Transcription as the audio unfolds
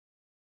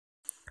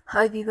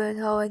Hi viewers,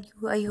 how are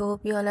you? I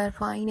hope you all are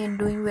fine and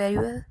doing very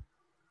well.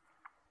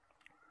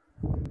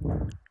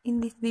 In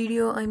this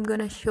video, I'm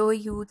gonna show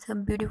you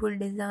some beautiful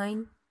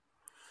design,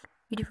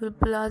 beautiful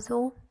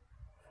palazzo,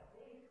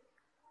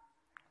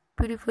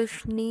 beautiful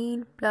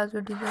chenille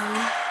palazzo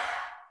design.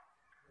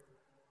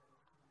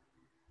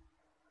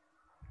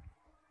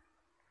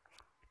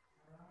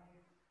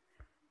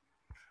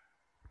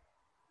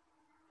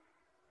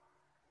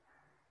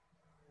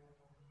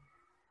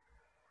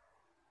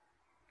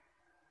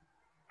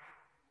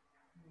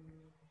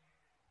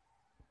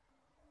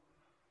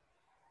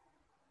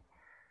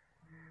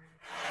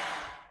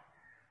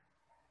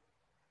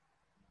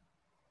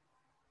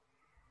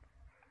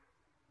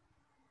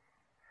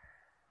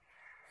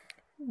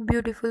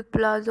 Beautiful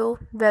palazzo,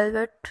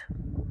 velvet,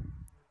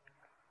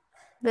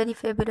 very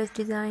fabulous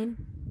design,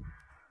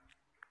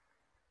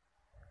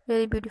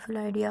 very beautiful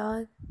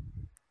ideas.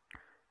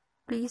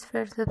 Please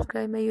friends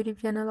subscribe my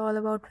YouTube channel all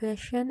about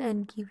fashion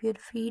and give your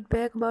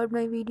feedback about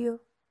my video.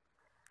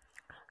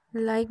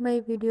 Like my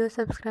video,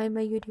 subscribe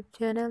my YouTube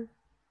channel.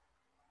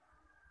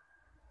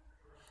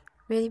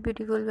 Very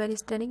beautiful, very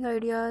stunning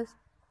ideas.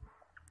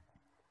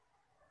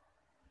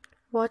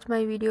 Watch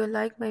my video,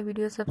 like my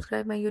video,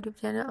 subscribe my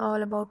YouTube channel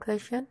all about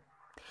fashion,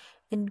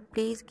 and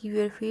please give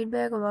your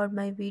feedback about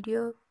my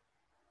video.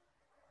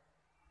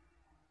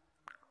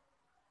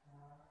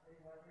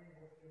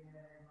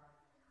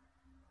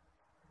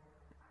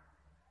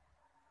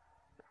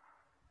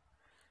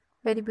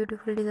 Very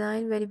beautiful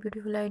design, very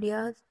beautiful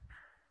ideas.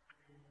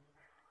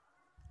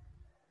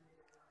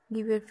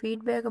 Give your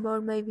feedback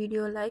about my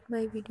video, like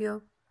my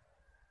video,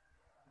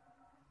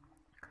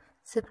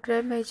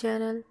 subscribe my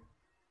channel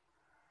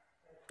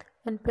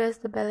and press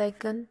the bell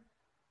icon.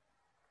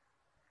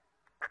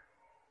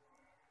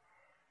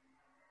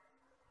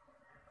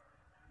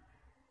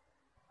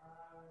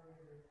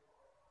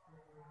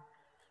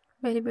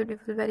 Very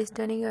beautiful, very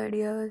stunning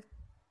ideas.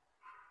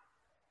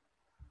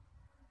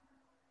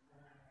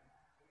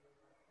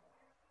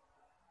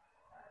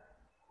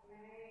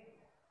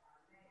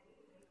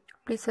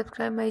 Please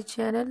subscribe my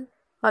channel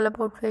all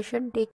about fashion. Take